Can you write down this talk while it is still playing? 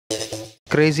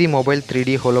Crazy mobile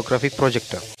 3D holographic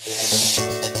projector.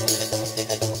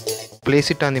 Place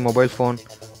it on the mobile phone,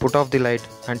 put off the light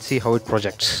and see how it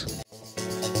projects.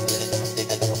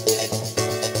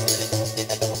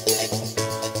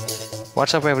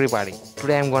 What's up everybody?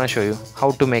 Today I'm gonna show you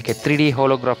how to make a 3D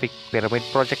holographic pyramid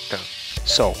projector.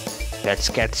 So let's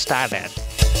get started.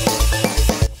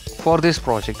 For this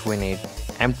project we need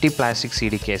empty plastic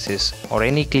CD cases or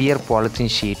any clear polythene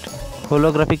sheet,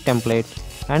 holographic template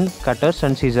and cutters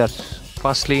and scissors.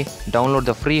 Firstly, download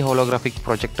the free holographic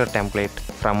projector template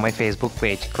from my Facebook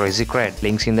page Crazy Cred,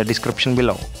 links in the description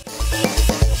below.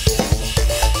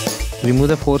 Remove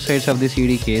the four sides of the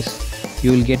CD case.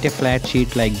 You will get a flat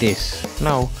sheet like this.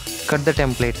 Now cut the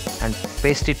template and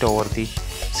paste it over the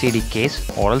CD case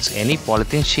or else any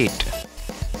polythene sheet.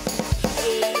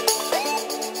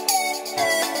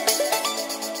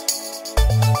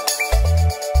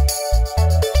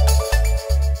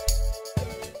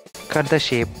 Cut the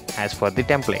shape as per the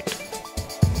template.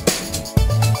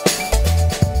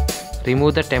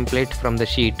 Remove the template from the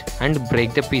sheet and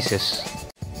break the pieces.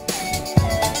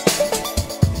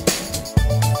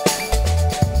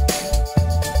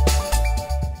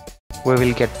 We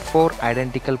will get 4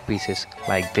 identical pieces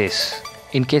like this.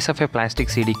 In case of a plastic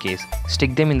CD case,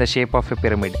 stick them in the shape of a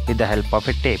pyramid with the help of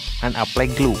a tape and apply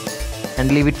glue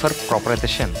and leave it for proper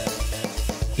adhesion.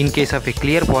 In case of a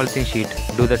clear polythene sheet,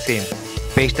 do the same.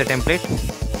 Paste the template,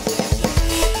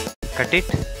 cut it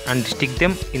and stick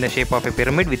them in the shape of a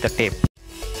pyramid with the tape.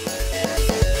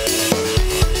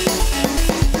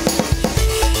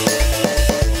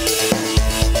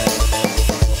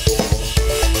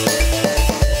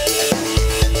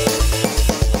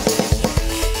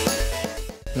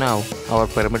 Now our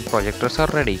pyramid projectors are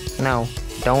ready. Now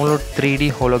download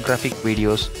 3D holographic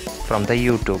videos from the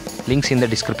YouTube. Links in the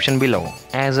description below.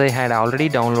 As I had already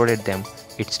downloaded them,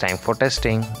 it's time for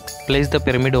testing. Place the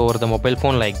pyramid over the mobile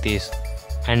phone like this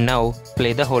and now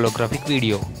play the holographic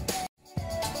video.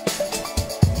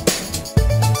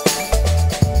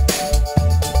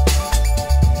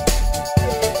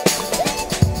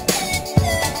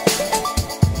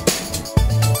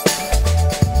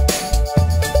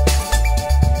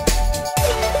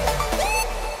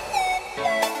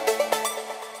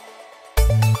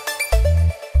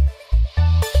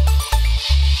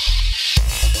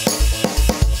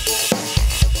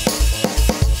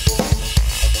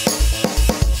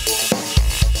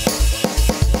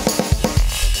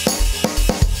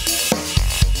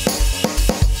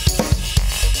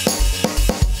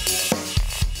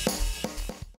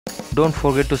 Don't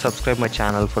forget to subscribe my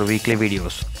channel for weekly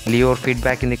videos. Leave your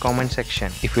feedback in the comment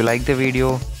section. If you like the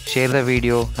video, share the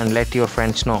video and let your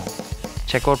friends know.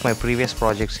 Check out my previous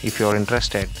projects if you are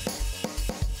interested.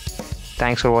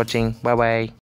 Thanks for watching. Bye bye.